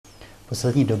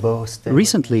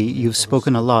Recently, you've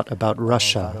spoken a lot about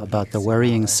Russia, about the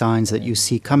worrying signs that you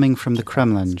see coming from the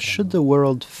Kremlin. Should the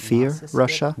world fear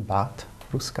Russia?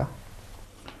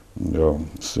 Já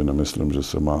si nemyslím, že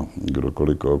se má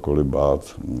kdokoliv kohokoliv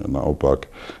bát. Naopak,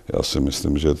 já si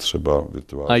myslím, že třeba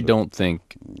vytvářet... I don't think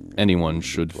anyone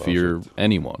should fear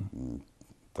anyone.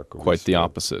 Quite the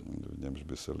opposite.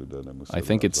 I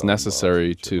think it's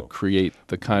necessary to create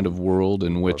the kind of world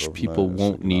in which people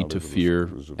won't need to fear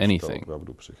anything.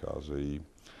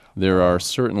 There are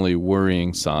certainly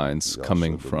worrying signs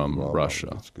coming from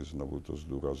Russia.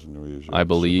 I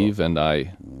believe, and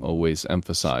I always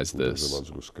emphasize this,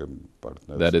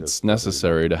 that it's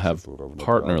necessary to have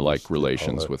partner-like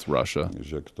relations with Russia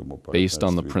based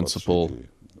on the principle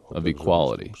of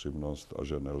equality.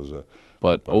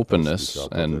 But openness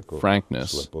and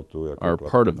frankness are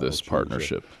part of this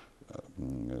partnership.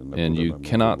 And you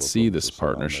cannot see this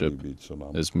partnership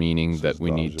as meaning that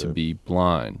we need to be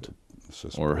blind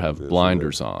or have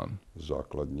blinders on,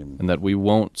 and that we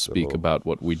won't speak about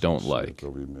what we don't like,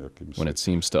 when it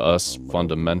seems to us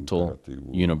fundamental,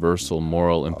 universal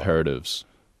moral imperatives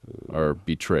are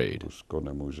betrayed.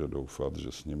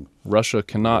 Russia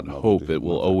cannot hope it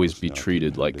will always be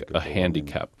treated like a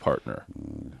handicapped partner,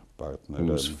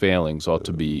 whose failings ought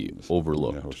to be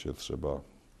overlooked.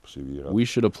 We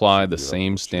should apply the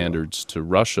same standards to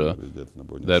Russia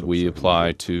that we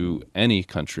apply to any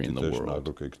country in the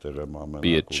world,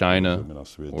 be it China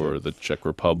or the Czech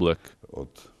Republic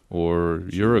or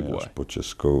Uruguay. Po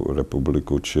Českou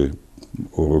republiku či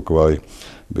Uruguay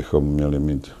bychom měli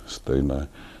mít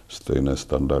stejné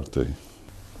standardy.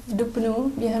 V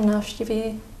dubnu během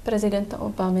návštěvy prezidenta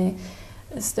Obamy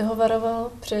jste ho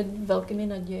varoval před velkými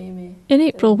nadějemi. In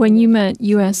April, when you met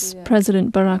US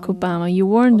President Barack Obama, you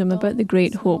warned him about the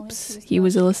great hopes he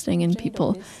was eliciting in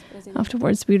people.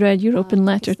 Afterwards, we read your open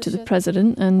letter to the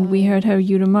president, and we heard how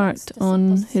you remarked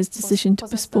on his decision to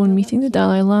postpone meeting the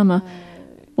Dalai Lama.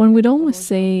 One would almost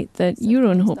say that your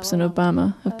own hopes in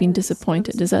Obama have been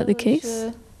disappointed. Is that the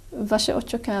case? Vaše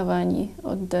očekávání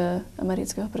od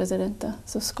amerického prezidenta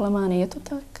jsou zklamány, je to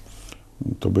tak?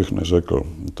 To bych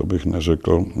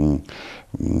neřekl.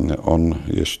 On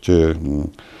ještě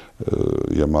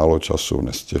je málo času,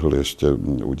 nestihl ještě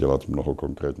udělat mnoho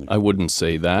konkrétních. I wouldn't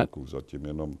say that.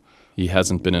 He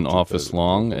hasn't been in office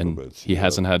long, and he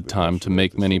hasn't had time to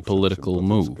make many political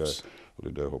moves.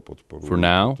 For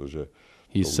now,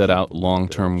 he set out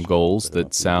long-term goals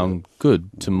that sound good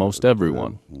to most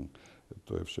everyone.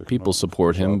 People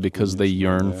support him because they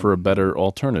yearn for a better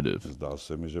alternative.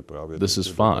 This is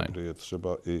fine.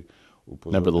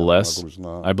 Nevertheless,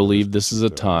 I believe this is a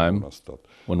time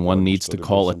when one needs to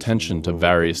call attention to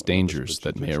various dangers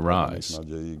that may arise.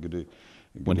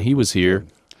 When he was here,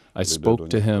 I spoke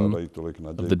to him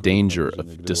of the danger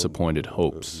of disappointed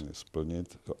hopes.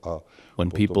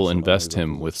 When people invest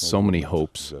him with so many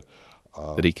hopes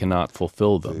that he cannot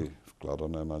fulfill them,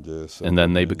 and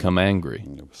then they become angry.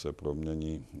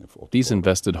 These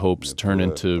invested hopes turn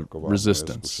into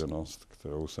resistance.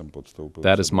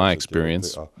 That is my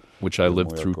experience, which I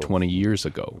lived through 20 years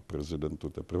ago.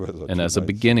 And as a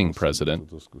beginning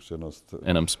president,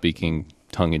 and I'm speaking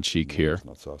tongue-in-cheek here,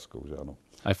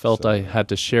 I felt I had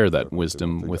to share that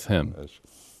wisdom with him.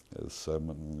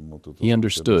 He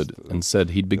understood and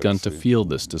said he'd begun to feel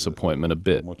this disappointment a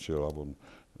bit.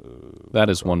 That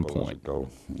is one point.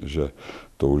 Že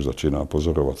to už začíná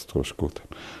pozorovat trošku,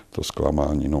 to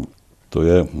zklamání. No, to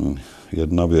je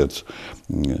jedna věc.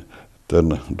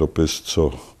 Ten dopis,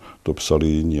 co dopsali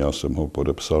jiní, já jsem ho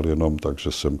podepsal jenom,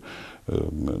 takže jsem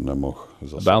nemohl.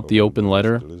 About the open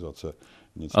letter,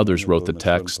 others wrote the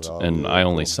text, and I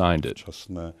only signed it,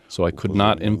 so I could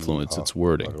not influence its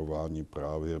wording.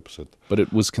 But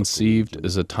it was conceived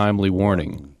as a timely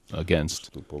warning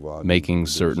against making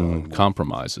certain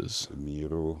compromises,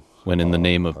 when in the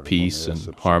name of peace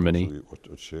and harmony,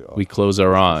 we close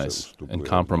our eyes and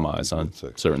compromise on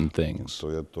certain things.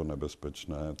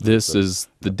 This is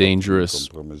the dangerous,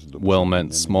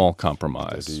 well-meant small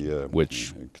compromise,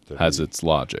 which has its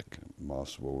logic.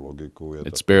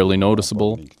 It's barely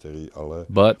noticeable,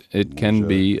 but it can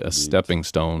be a stepping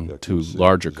stone to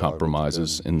larger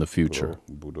compromises in the future.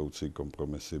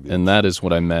 And that is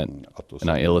what I meant, and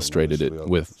I illustrated it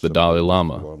with the Dalai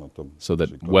Lama, so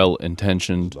that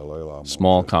well-intentioned,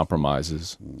 small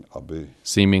compromises,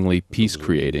 seemingly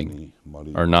peace-creating,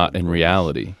 are not in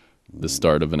reality the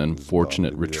start of an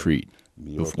unfortunate retreat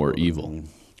before evil.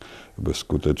 Ve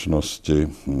skutečnosti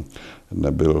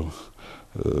nebyl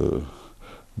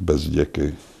bez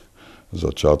děky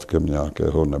začátkem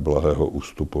nějakého neblahého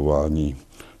ustupování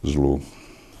zlu.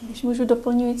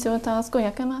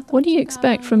 What do you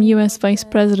expect from US Vice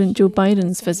President Joe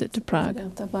Biden's visit to Prague?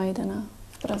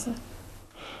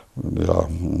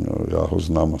 Já ho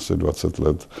znám asi 20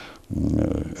 let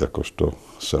jakožto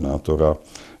senátora.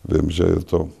 Vím, že je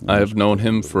to... I have known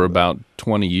him for about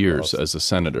 20 years as a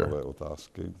senator.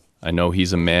 I know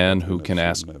he's a man who can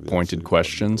ask pointed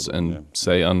questions and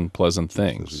say unpleasant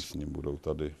things.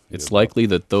 It's likely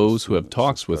that those who have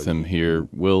talks with him here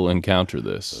will encounter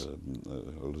this.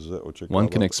 One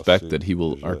can expect that he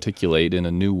will articulate in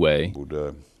a new way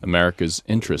America's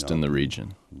interest in the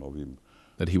region,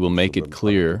 that he will make it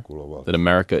clear that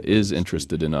America is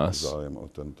interested in us,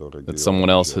 that someone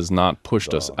else has not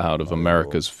pushed us out of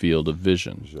America's field of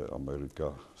vision.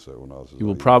 He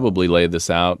will probably lay this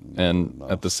out and,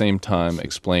 at the same time,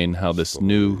 explain how this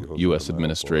new U.S.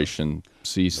 administration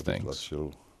sees things.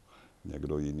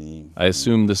 I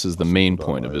assume this is the main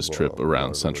point of his trip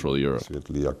around Central Europe.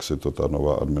 Jak si to ta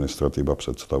nová administrativa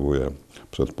představuje.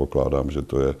 Předpokládám, že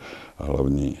to je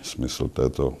hlavní smysl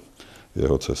této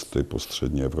jeho cesty po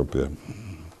střední Evropě.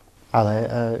 Ale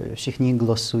všichni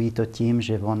glosují to tím,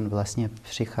 že on vlastně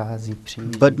přichází.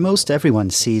 But most everyone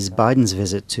sees Biden's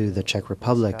visit to the Czech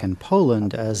Republic and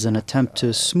Poland as an attempt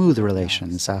to smooth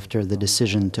relations after the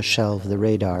decision to shelve the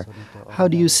radar. How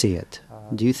do you see it?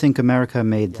 Do you think America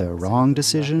made the wrong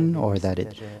decision or that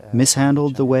it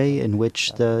mishandled the way in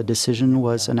which the decision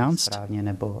was announced?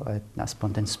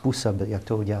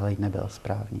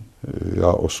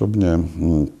 Já osobně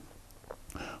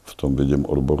v tom vidím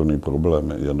odborný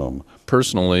problém jenom.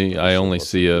 Personally, I only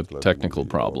see a technical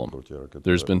problem.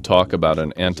 There's been talk about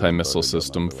an anti-missile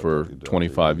system for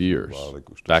 25 years.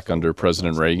 Back under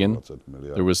President Reagan,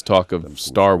 there was talk of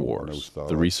Star Wars.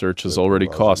 The research has already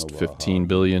cost $15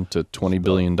 billion to $20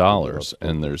 billion,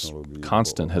 and there's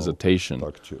constant hesitation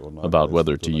about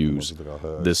whether to use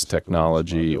this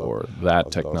technology or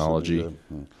that technology,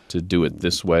 to do it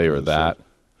this way or that,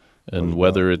 and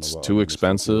whether it's too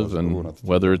expensive and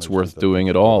whether it's worth doing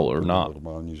at all or not.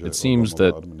 It seems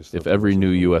that if every new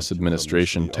U.S.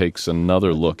 administration takes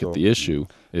another look at the issue,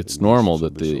 it's normal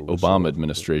that the Obama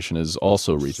administration is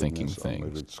also rethinking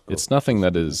things. It's nothing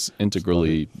that is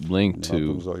integrally linked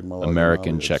to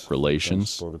American-Czech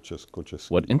relations.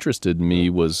 What interested me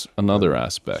was another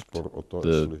aspect,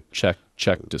 the Czech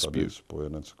dispute.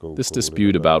 This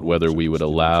dispute about whether we would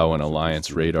allow an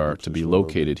alliance radar to be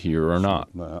located here or not.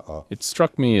 It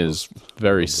struck me as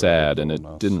very sad, and it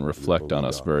didn't reflect on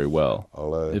us very well.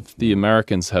 If the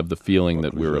Americans have the feeling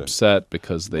that we're upset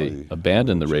because they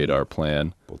abandoned the radar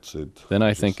plan, then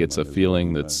I think it's a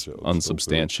feeling that's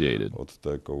unsubstantiated.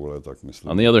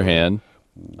 On the other hand,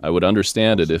 I would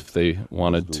understand it if they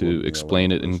wanted to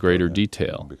explain it in greater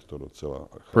detail.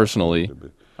 Personally,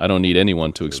 I don't need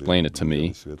anyone to explain it to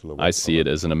me. I see it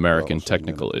as an American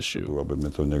technical issue. Aby mi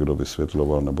to někdo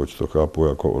vysvětloval, neboť to chápu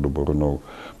jako odbornou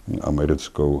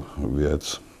americkou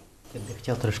věc. Bych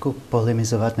chtěl trošku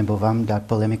polemizovat nebo vám dát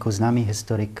polemiku. Známý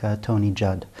historik Tony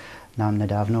Judd nám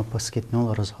nedávno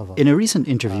poskytnul rozhovor. In a recent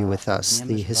interview with us,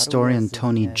 the historian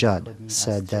Tony Judd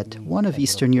said that one of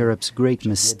Eastern Europe's great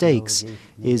mistakes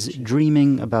is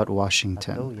dreaming about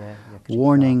Washington,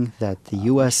 warning that the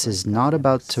U.S. is not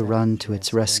about to run to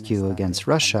its rescue against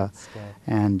Russia,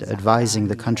 and advising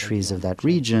the countries of that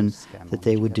region that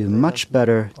they would do much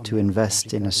better to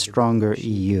invest in a stronger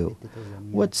EU.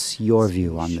 What's your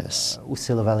view on this?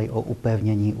 Usilovali o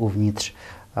upevnění uvnitř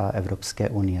Evropské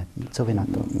unie. Co vy na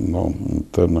to? No,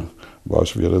 ten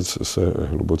váš vědec se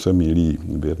hluboce mýlí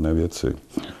v jedné věci.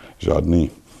 Žádný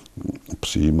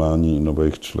přijímání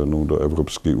nových členů do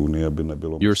Evropské unie by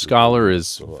nebylo. Your scholar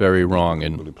is very wrong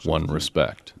in one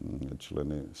respect.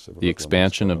 The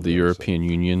expansion of the European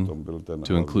Union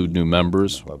to include new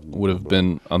members would have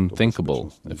been unthinkable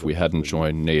if we hadn't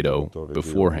joined NATO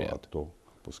beforehand.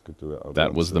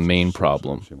 That was the main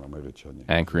problem,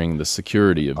 anchoring the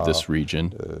security of this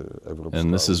region,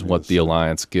 and this is what the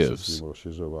alliance gives,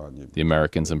 the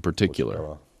Americans in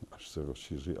particular.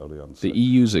 The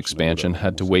EU's expansion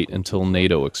had to wait until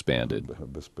NATO expanded,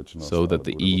 so that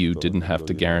the EU didn't have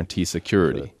to guarantee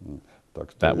security.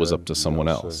 That was up to someone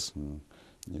else.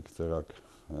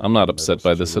 I'm not upset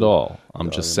by this at all. I'm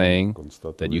just saying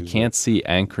that you can't see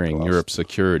anchoring Europe's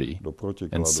security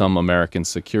and some American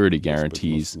security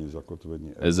guarantees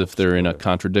as if they're in a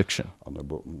contradiction.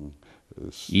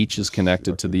 Each is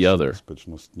connected to the other,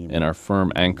 and our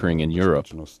firm anchoring in Europe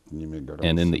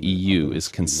and in the EU is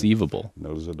conceivable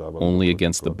only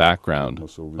against the background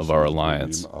of our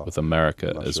alliance with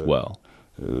America as well.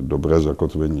 Dobré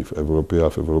zakotvení v Evropě a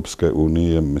v Evropské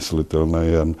unii je myslitelné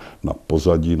jen na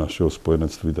pozadí našeho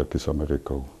spojenectví taky s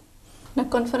Amerikou. Na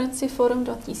konferenci Forum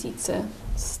 2000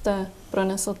 jste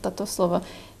pronesl tato slova.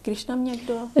 Když nám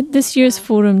někdo... At this year's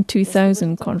Forum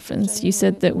 2000 conference, you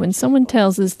said that when someone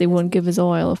tells us they won't give us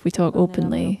oil if we talk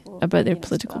openly about their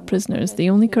political prisoners,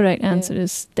 the only correct answer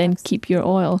is then keep your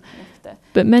oil.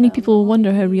 But many people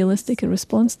wonder how realistic a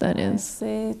response that is.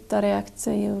 Ta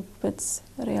reakce je vůbec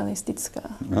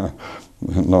realistická.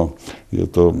 No, je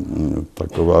to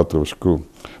taková trošku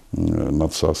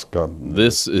nadsázka.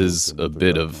 This is a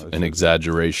bit of an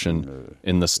exaggeration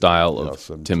in the style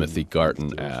of Timothy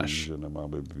Garton Ash.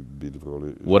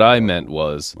 What I meant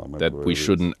was that we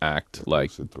shouldn't act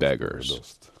like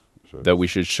beggars, that we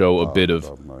should show a bit of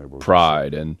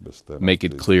pride and make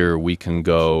it clear we can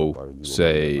go,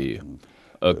 say,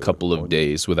 a couple of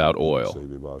days without oil.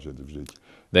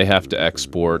 They have to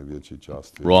export.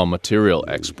 Raw material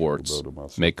exports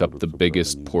make up the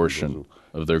biggest portion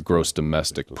of their gross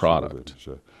domestic product.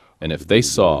 And if they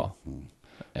saw,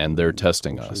 and they're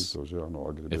testing us,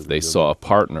 if they saw a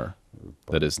partner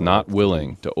that is not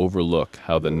willing to overlook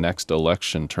how the next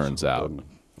election turns out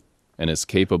and is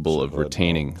capable of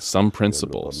retaining some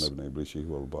principles,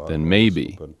 then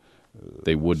maybe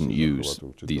they wouldn't use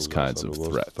these kinds of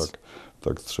threats.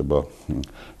 Tak třeba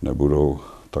nebudou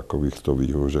takovýchto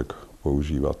výhružek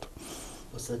používat.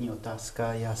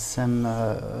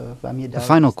 A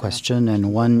final question,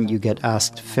 and one you get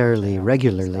asked fairly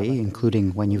regularly,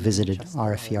 including when you visited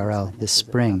RFERL this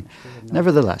spring.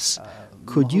 Nevertheless,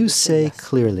 could you say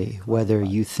clearly whether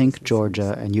you think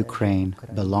Georgia and Ukraine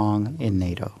belong in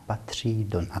NATO?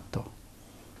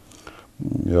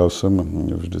 Já jsem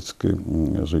vždycky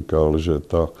říkal, že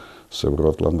ta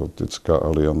Severoatlantická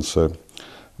aliance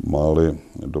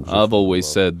I've always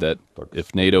said that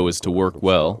if NATO is to work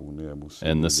well,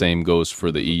 and the same goes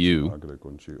for the EU,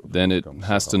 then it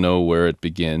has to know where it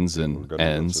begins and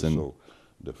ends and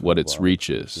what its reach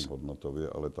is.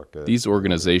 These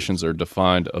organizations are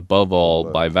defined above all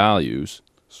by values,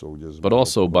 but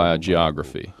also by a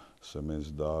geography.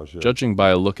 Judging by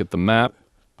a look at the map,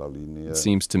 it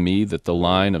seems to me that the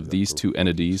line of these two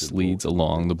entities leads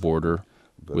along the border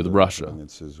with Russia.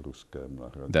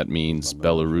 That means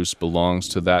Belarus belongs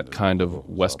to that kind of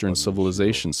Western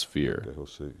civilization sphere,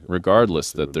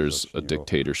 regardless that there's a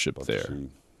dictatorship there.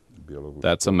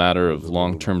 That's a matter of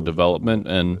long-term development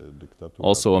and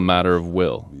also a matter of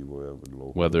will.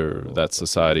 Whether that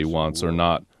society wants or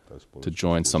not to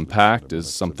join some pact is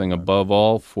something above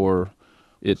all for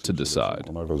it to decide.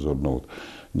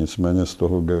 Nicméně z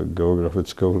toho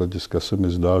geografického hlediska se mi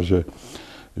zdá, že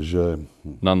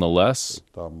Nonetheless,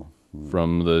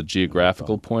 from the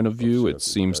geographical point of view, it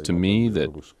seems to me that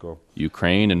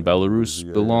Ukraine and Belarus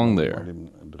belong there,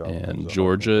 and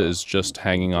Georgia is just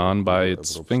hanging on by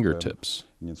its fingertips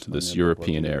to this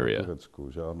European area.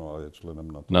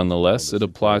 Nonetheless, it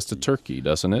applies to Turkey,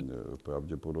 doesn't it?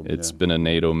 It's been a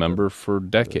NATO member for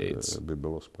decades.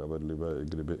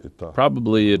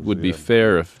 Probably it would be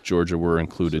fair if Georgia were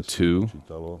included too,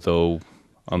 though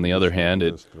on the other hand,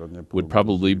 it would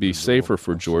probably be safer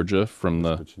for Georgia from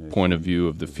the point of view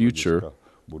of the future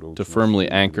to firmly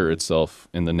anchor itself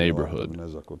in the neighborhood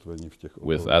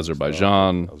with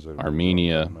Azerbaijan,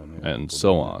 Armenia, and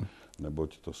so on,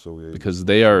 because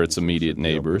they are its immediate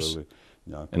neighbors,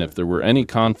 and if there were any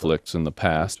conflicts in the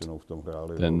past,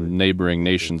 then neighboring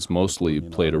nations mostly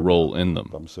played a role in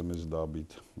them.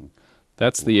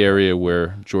 That's the area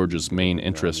where Georgia's main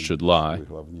interest should lie,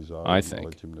 I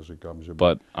think.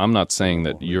 But I'm not saying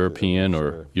that European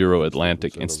or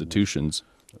Euro-Atlantic institutions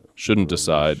shouldn't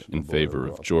decide in favor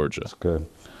of Georgia.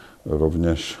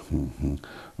 Rovněž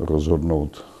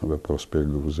rozhodnout ve prospěch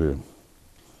Gruzie.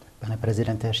 Pane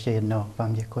prezidente, ještě jednou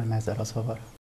vám děkujeme za rozhovor.